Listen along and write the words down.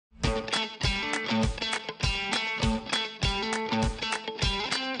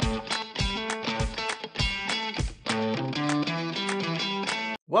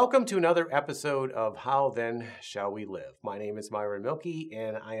Welcome to another episode of How Then Shall We Live. My name is Myron Mielke,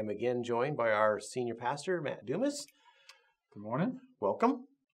 and I am again joined by our senior pastor, Matt Dumas. Good morning. Welcome.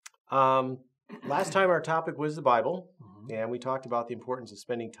 Last time our topic was the Bible, and we talked about the importance of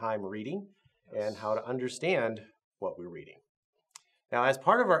spending time reading and how to understand what we're reading. Now, as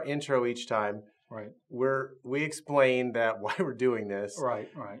part of our intro each time, we explain that why we're doing this. Right.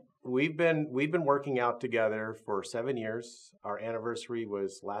 We've been working out together for 7 years. Our anniversary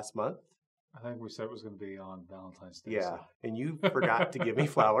was last month. I think we said it was going to be on Valentine's Day. Yeah, and you forgot to give me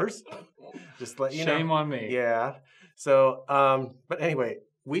flowers. Just let you know. Shame on me. Yeah. So, but anyway,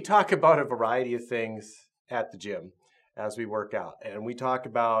 we talk about a variety of things at the gym as we work out, and we talk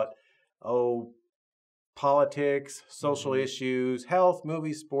about politics, social issues, health,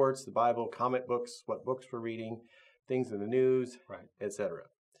 movies, sports, the Bible, comic books, what books we're reading, things in the news, etc.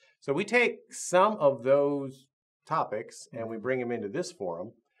 So we take some of those topics and we bring them into this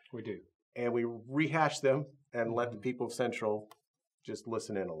forum. We do. And we rehash them and let the people of Central just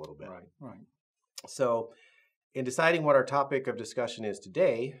listen in a little bit. Right. So in deciding what our topic of discussion is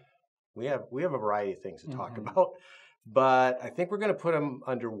today, we have a variety of things to talk about, but I think we're going to put them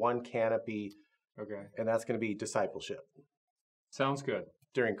under one canopy. Okay. And that's going to be discipleship. Sounds good.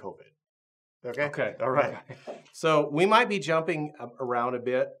 During COVID. Okay? Okay. All right. Okay. So we might be jumping around a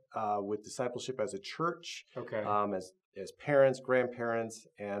bit with discipleship as a church, Okay. As parents, grandparents,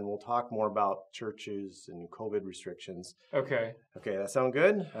 and we'll talk more about churches and COVID restrictions. Okay. Okay, that sound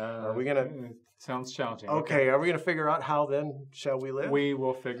good? Are we going to... Sounds challenging. Okay, are we going to figure out how then shall we live? We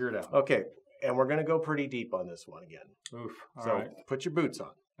will figure it out. Okay, and we're going to go pretty deep on this one again. Oof. All so right. Put your boots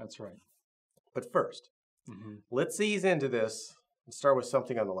on. That's right. But first, let's ease into this and start with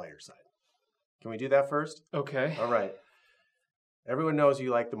something on the lighter side. Can we do that first? Okay. All right. Everyone knows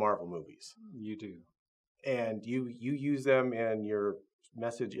you like the Marvel movies. You do. And you use them in your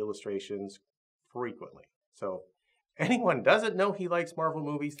message illustrations frequently. So anyone doesn't know he likes Marvel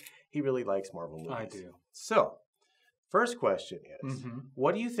movies, he really likes Marvel movies. I do. So, first question is,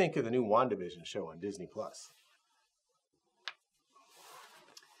 what do you think of the new WandaVision show on Disney+?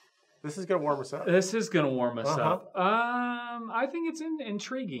 This is going to warm us up. This is going to warm us up. I think it's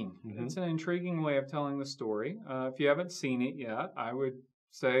intriguing. It's an intriguing way of telling the story. If you haven't seen it yet, I would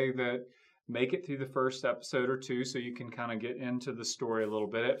say that make it through the first episode or two so you can kind of get into the story a little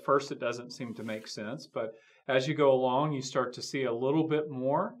bit. At first, it doesn't seem to make sense, but as you go along, you start to see a little bit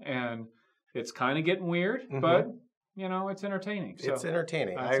more, and it's kind of getting weird, but you know, it's entertaining. So it's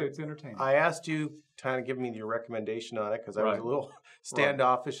entertaining. I'd say it's entertaining. I asked you to kind of give me your recommendation on it because I was a little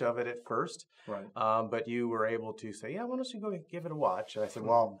standoffish of it at first. Right. But you were able to say, yeah, why don't you go give it a watch? And I said,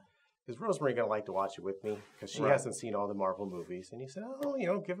 well, is Rosemary going to like to watch it with me? Because she hasn't seen all the Marvel movies. And you said,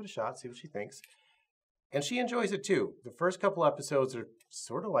 give it a shot, see what she thinks. And she enjoys it too. The first couple episodes are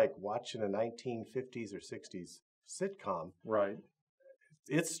sort of like watching a 1950s or 60s sitcom. Right.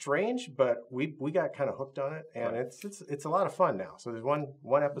 It's strange, but we got kind of hooked on it, and it's a lot of fun now. So there's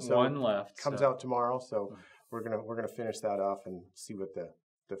one episode left comes out tomorrow, so we're gonna finish that off and see what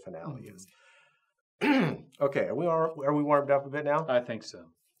the finale is. Okay, are we warmed up a bit now? I think so.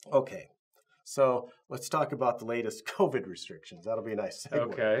 Okay, so let's talk about the latest COVID restrictions. That'll be a nice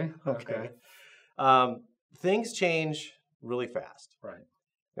segue. Okay. Things change really fast. Right.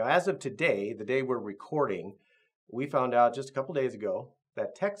 Now, as of today, the day we're recording, we found out just a couple days ago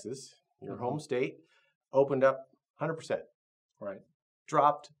that Texas, your home state, opened up 100%. Right.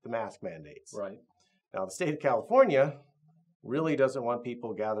 Dropped the mask mandates. Right. Now, the state of California really doesn't want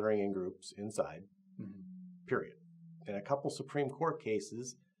people gathering in groups inside, period. And a couple Supreme Court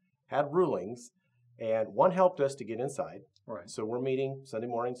cases had rulings, and one helped us to get inside. Right. So we're meeting Sunday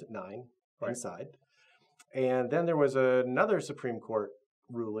mornings at 9 inside. And then there was another Supreme Court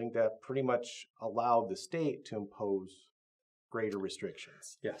ruling that pretty much allowed the state to impose greater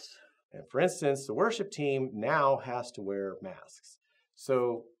restrictions. Yes. And for instance, the worship team now has to wear masks.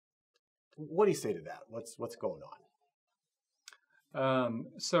 So what do you say to that? What's going on?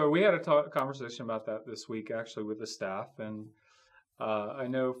 So we had a conversation about that this week, actually, with the staff. And I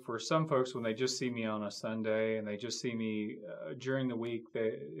know for some folks, when they just see me on a Sunday and they just see me during the week,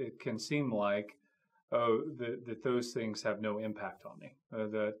 it can seem like, that those things have no impact on me,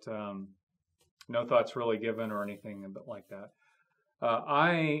 that no thought's really given or anything like that.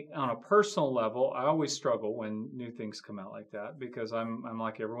 On a personal level, I always struggle when new things come out like that because I'm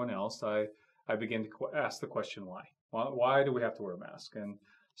like everyone else. I begin to ask the question, why? Why do we have to wear a mask? And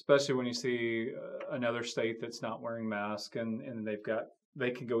especially when you see another state that's not wearing masks and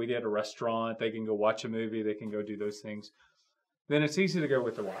they can go eat at a restaurant, they can go watch a movie, they can go do those things, then it's easy to go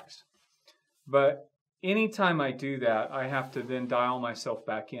with the whys. But anytime I do that, I have to then dial myself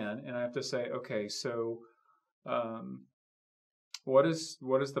back in, and I have to say, okay, so what does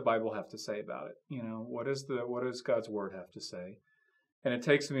the Bible have to say about it? What does God's Word have to say? And it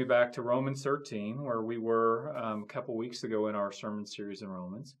takes me back to Romans 13, where we were a couple weeks ago in our sermon series in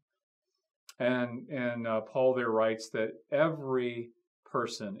Romans. And Paul there writes that every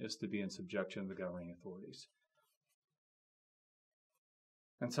person is to be in subjection to the governing authorities.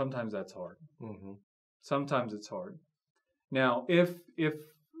 And sometimes that's hard. Mm-hmm. Sometimes it's hard. Now, if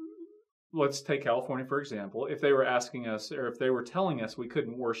let's take California, for example, if they were asking us, or if they were telling us we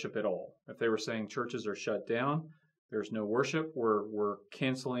couldn't worship at all, if they were saying churches are shut down, there's no worship, we're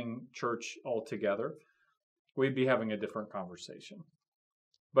canceling church altogether, we'd be having a different conversation.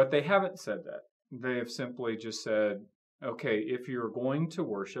 But they haven't said that. They have simply just said, okay, if you're going to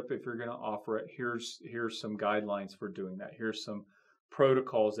worship, if you're going to offer it, here's some guidelines for doing that. Here's some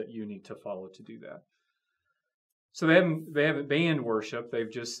protocols that you need to follow to do that. So they haven't banned worship.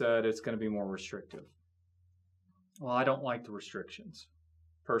 They've just said it's going to be more restrictive. Well, I don't like the restrictions.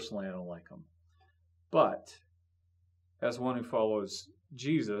 Personally, I don't like them. But as one who follows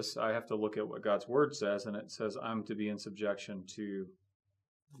Jesus, I have to look at what God's Word says, and it says I'm to be in subjection to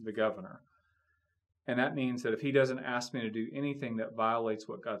the governor. And that means that if he doesn't ask me to do anything that violates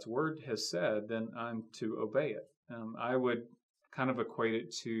what God's Word has said, then I'm to obey it. I would kind of equate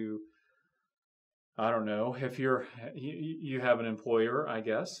it to, I don't know, if you have an employer, I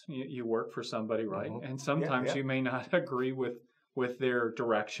guess, you work for somebody, right? Mm-hmm. And sometimes you may not agree with their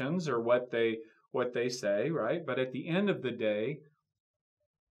directions or what they say, right? But at the end of the day,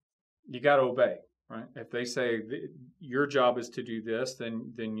 you got to obey, right? If they say your job is to do this,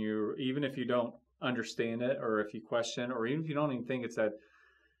 then you, even if you don't understand it, or if you question, or even if you don't even think it's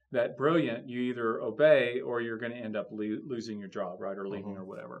that brilliant, you either obey or you're going to end up losing your job, right, or leaving, or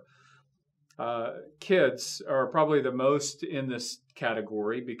whatever. Kids are probably the most in this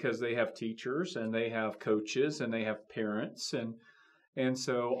category because they have teachers and they have coaches and they have parents, and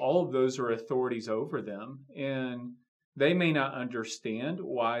so all of those are authorities over them, and they may not understand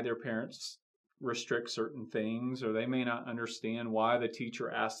why their parents restrict certain things, or they may not understand why the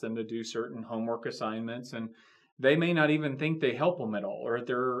teacher asks them to do certain homework assignments, and they may not even think they help them at all or if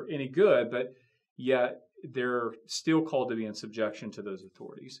they're any good, but yet they're still called to be in subjection to those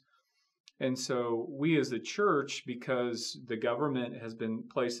authorities. And so we as the church, because the government has been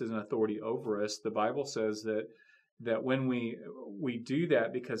placed as an authority over us, the Bible says that when we do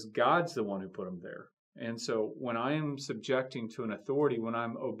that because God's the one who put them there. And so when I am subjecting to an authority, when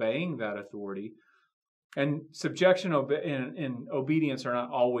I'm obeying that authority, and subjection and obedience are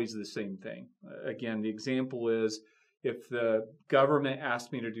not always the same thing. Again, the example is if the government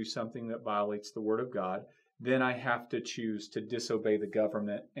asks me to do something that violates the Word of God, then I have to choose to disobey the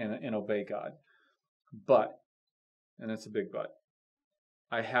government and obey God. But, and that's a big but,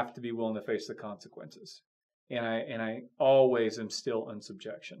 I have to be willing to face the consequences. And I always am still in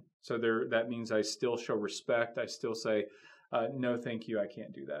subjection. So that means I still show respect. I still say, no, thank you, I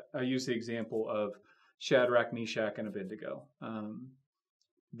can't do that. I use the example of Shadrach, Meshach, and Abednego.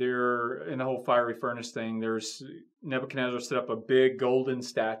 They're in the whole fiery furnace thing. There's Nebuchadnezzar set up a big golden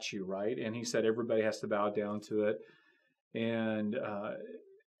statue, right? And he said everybody has to bow down to it. And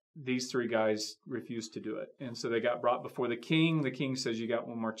these three guys refused to do it. And so they got brought before the king. The king says, you got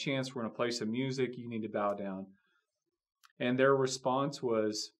one more chance. We're going to play some music. You need to bow down. And their response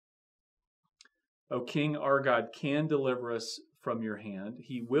was, O king, our God can deliver us from your hand.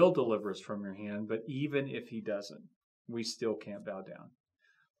 He will deliver us from your hand. But even if he doesn't, we still can't bow down.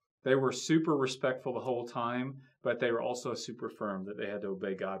 They were super respectful the whole time, but they were also super firm that they had to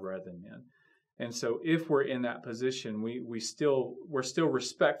obey God rather than men. And so if we're in that position, we're still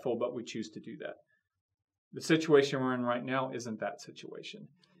respectful, but we choose to do that. The situation we're in right now isn't that situation.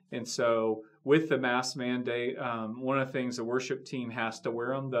 And so with the mask mandate, one of the things the worship team has to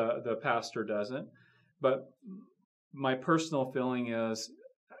wear them, the pastor doesn't. But my personal feeling is,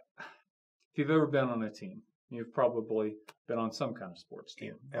 if you've ever been on a team, you've probably been on some kind of sports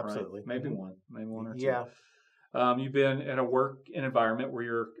team. Yeah, absolutely. Right? Maybe one or two. Yeah. You've been in a environment where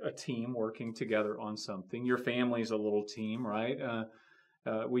you're a team working together on something. Your family's a little team, right?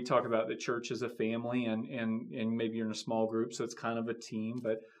 We talk about the church as a family, and maybe you're in a small group, so it's kind of a team.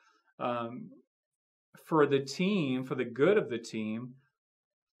 But for the team, for the good of the team,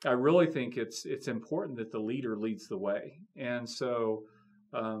 I really think it's important that the leader leads the way. And so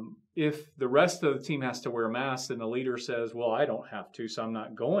if the rest of the team has to wear masks and the leader says, well, I don't have to, so I'm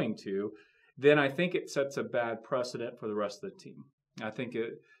not going to, then I think it sets a bad precedent for the rest of the team. I think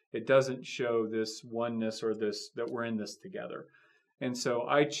it doesn't show this oneness or this that we're in this together. And so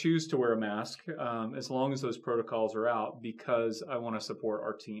I choose to wear a mask as long as those protocols are out, because I want to support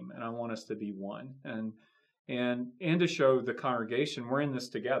our team and I want us to be one, and to show the congregation we're in this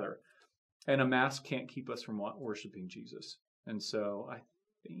together. And a mask can't keep us from worshiping Jesus. And so I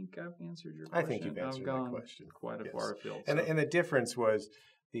think I've answered your question. I think you've answered that question. Quite a far afield. And the difference was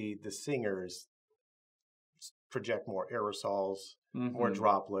the singers project more aerosols, more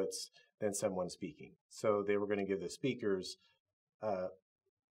droplets than someone speaking. So they were going to give the speakers a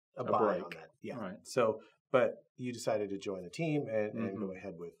break on that. Yeah. Right. So, but you decided to join the team and go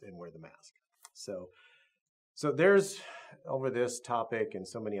ahead with and wear the mask. So there's, over this topic and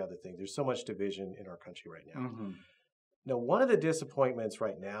so many other things, there's so much division in our country right now. Now, one of the disappointments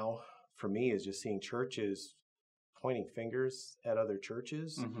right now for me is just seeing churches pointing fingers at other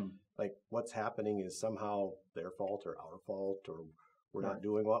churches. Like what's happening is somehow their fault or our fault, or we're not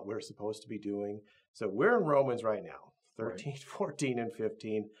doing what we're supposed to be doing. So we're in Romans right now, 13, 14, and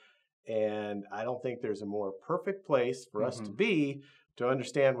 15. And I don't think there's a more perfect place for us to be to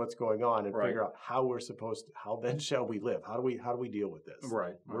understand what's going on and figure out how we're supposed to, how then shall we live? How do we deal with this?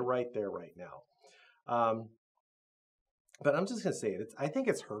 We're right there right now. But I'm just going to say it. I think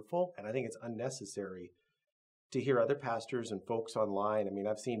it's hurtful and I think it's unnecessary to hear other pastors and folks online. I mean,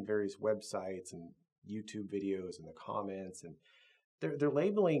 I've seen various websites and YouTube videos and the comments, and they're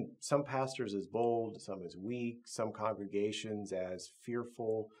labeling some pastors as bold, some as weak, some congregations as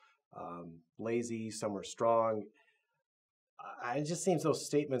fearful, lazy, some are strong. It just seems those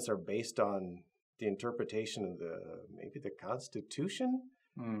statements are based on the interpretation of maybe the Constitution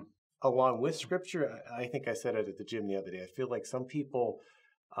along with Scripture. I think I said it at the gym the other day. I feel like some people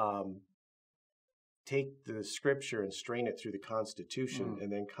take the Scripture and strain it through the Constitution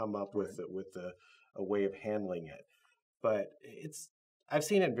and then come up with a way of handling it. But I've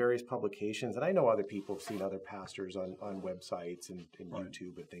seen it in various publications, and I know other people have seen other pastors on websites and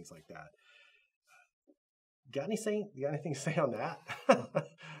YouTube and things like that. Got anything to say on that?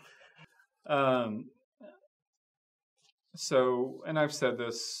 So, and I've said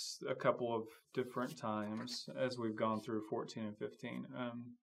this a couple of different times as we've gone through 14 and 15.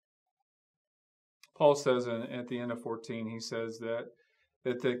 Paul says at the end of 14, he says that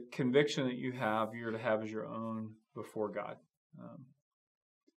the conviction that you're to have as your own before God.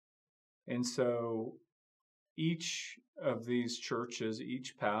 And so each of these churches,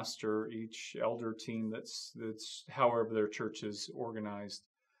 each pastor, each elder team that's however their church is organized,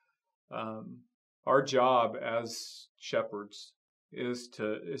 our job as shepherds is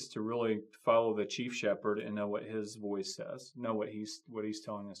to really follow the chief shepherd and know what his voice says, know what he's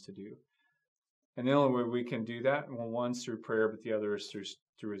telling us to do. And the only way we can do that, well, one's through prayer, but the other is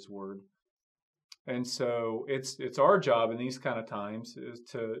through his word. And so it's our job in these kind of times is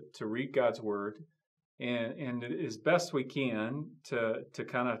to read God's word and as best we can to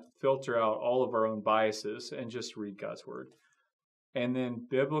kind of filter out all of our own biases and just read God's word. And then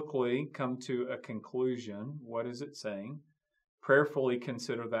biblically come to a conclusion. What is it saying? Prayerfully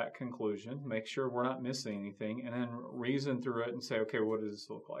consider that conclusion. Make sure we're not missing anything. And then reason through it and say, okay, what does this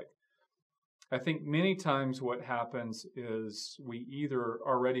look like? I think many times what happens is we either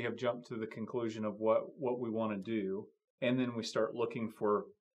already have jumped to the conclusion of what we want to do, and then we start looking for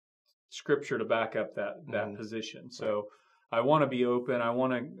Scripture to back up that position. So I want to be open. I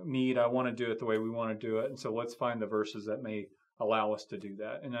want to meet. I want to do it the way we want to do it. And so let's find the verses that may allow us to do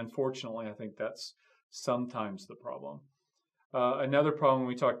that. And unfortunately, I think that's sometimes the problem. Another problem,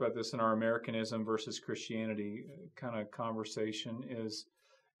 we talked about this in our Americanism versus Christianity kind of conversation, is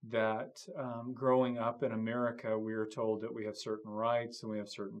that growing up in America, we are told that we have certain rights and we have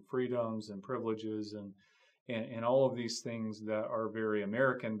certain freedoms and privileges and all of these things that are very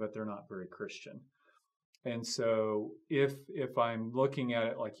American, but they're not very Christian. And so if I'm looking at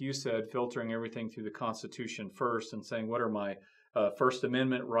it, like you said, filtering everything through the Constitution first and saying, what are my First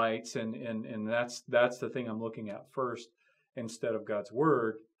Amendment rights? And that's the thing I'm looking at first instead of God's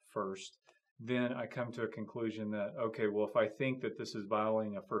Word first, then I come to a conclusion that, okay, well, if I think that this is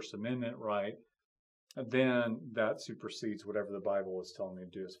violating a First Amendment right, then that supersedes whatever the Bible is telling me to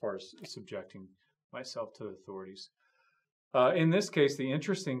do as far as subjecting myself to the authorities. In this case, the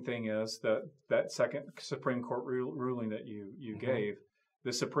interesting thing is that second Supreme Court ruling that you gave,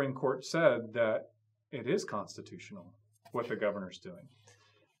 the Supreme Court said that it is constitutional what the governor's doing.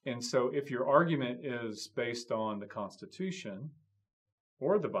 And so if your argument is based on the Constitution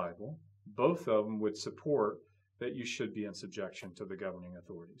or the Bible, both of them would support that you should be in subjection to the governing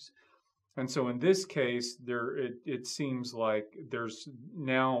authorities. And so in this case, it seems like there's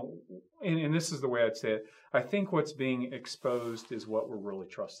now, and this is the way I'd say it, I think what's being exposed is what we're really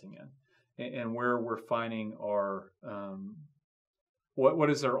trusting in and where we're finding our what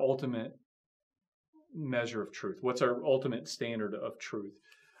is our ultimate measure of truth? What's our ultimate standard of truth?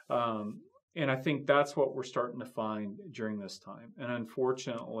 And I think that's what we're starting to find during this time. And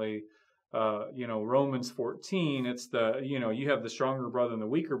unfortunately, Romans 14, it's you have the stronger brother and the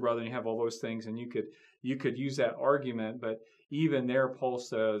weaker brother, and you have all those things, and you could use that argument. But even there, Paul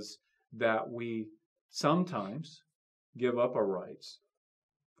says that we sometimes give up our rights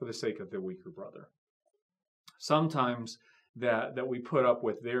for the sake of the weaker brother. Sometimes that we put up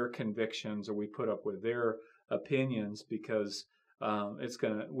with their convictions, or we put up with their opinions because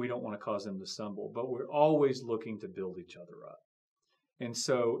we don't want to cause them to stumble. But we're always looking to build each other up. And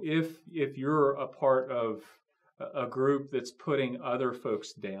so if you're a part of a group that's putting other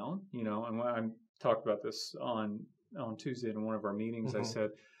folks down, and when I talked about this on Tuesday in one of our meetings, I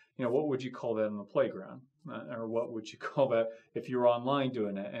said, what would you call that in the playground? Or what would you call that if you're online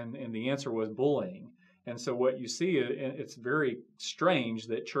doing it? And the answer was bullying. And so what you see, it's very strange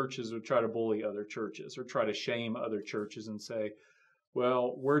that churches would try to bully other churches or try to shame other churches and say,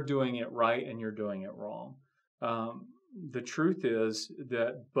 well, we're doing it right and you're doing it wrong. The truth is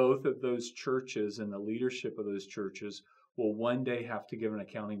that both of those churches and the leadership of those churches will one day have to give an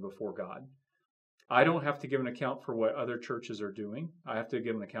accounting before God. I don't have to give an account for what other churches are doing. I have to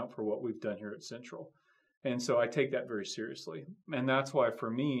give an account for what we've done here at Central. And so I take that very seriously. And that's why for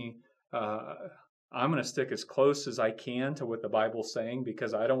me, I'm going to stick as close as I can to what the Bible's saying,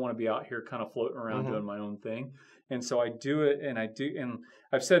 because I don't want to be out here kind of floating around doing my own thing. And so I do it, and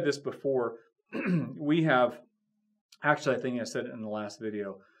I've said this before. We have, actually, I think I said it in the last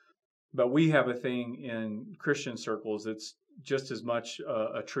video, but we have a thing in Christian circles that's just as much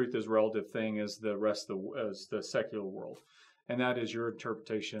a truth as relative thing as the rest of the secular world, and that is your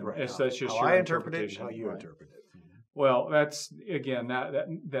interpretation. Right. That's just your interpretation. How you interpret it. Well, that's again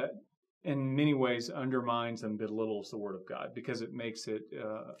that in many ways undermines and belittles the Word of God, because it makes it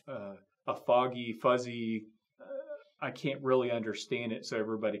a foggy, fuzzy. I can't really understand it, so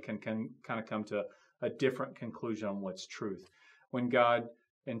everybody can kind of come to a different conclusion on what's truth. When God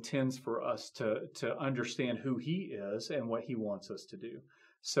intends for us to understand who He is and what He wants us to do.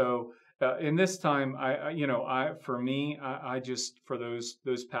 So in this time, I just, for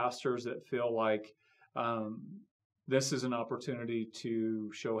those pastors that feel like this is an opportunity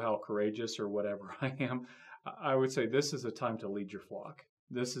to show how courageous or whatever I am, I would say this is a time to lead your flock.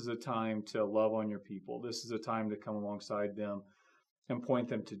 This is a time to love on your people. This is a time to come alongside them and point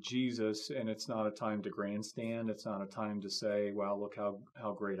them to Jesus. And it's not a time to grandstand. It's not a time to say, wow, look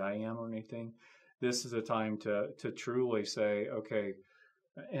how great I am or anything. This is a time to truly say, okay,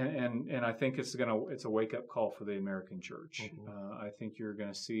 and I think it's a wake-up call for the American church. I think you're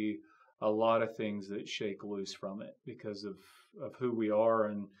going to see a lot of things that shake loose from it because of who we are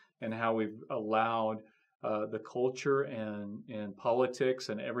and how we've allowed the culture and politics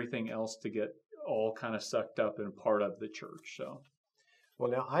and everything else to get all kind of sucked up in part of the church. So, well,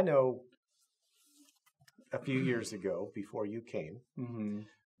 now I know a few years ago, before you came,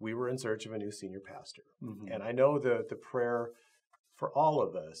 we were in search of a new senior pastor, and I know the prayer for all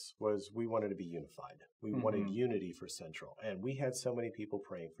of us was we wanted to be unified. We wanted unity for Central, and we had so many people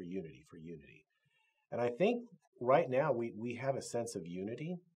praying for unity. And I think right now we have a sense of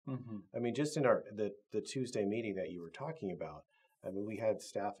unity. I mean, just in the Tuesday meeting that you were talking about, I mean, we had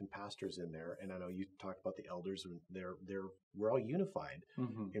staff and pastors in there, and I know you talked about the elders. We're all unified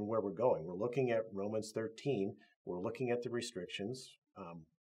in where we're going. We're looking at Romans 13. We're looking at the restrictions.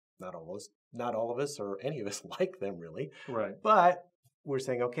 Not all of us or any of us like them really, right? But we're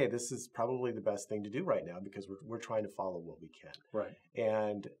saying, okay, this is probably the best thing to do right now because we're trying to follow what we can, right?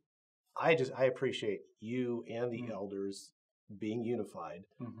 And I appreciate you and the elders being unified,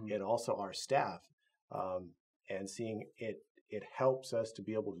 and also our staff, and seeing it helps us to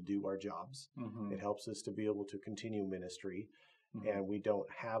be able to do our jobs. It helps us to be able to continue ministry, and we don't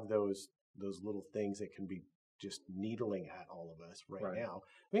have those little things that can be just needling at all of us right now.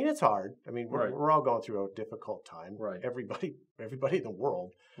 I mean, it's hard. I mean, we're all going through a difficult time. Right. Everybody in the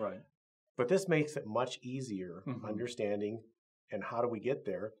world. Right. But this makes it much easier understanding. And how do we get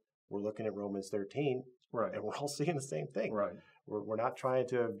there? We're looking at Romans 13, right, and we're all seeing the same thing. Right. We're not trying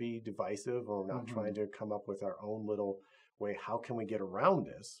to be divisive, or we're not trying to come up with our own little way. How can we get around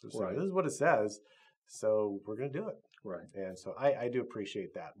this? So this is what it says, so we're going to do it. Right. And so I do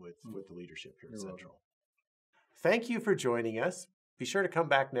appreciate that with the leadership here at Central. Thank you for joining us. Be sure to come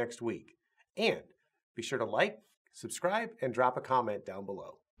back next week. And be sure to like, subscribe, and drop a comment down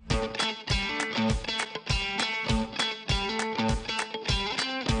below.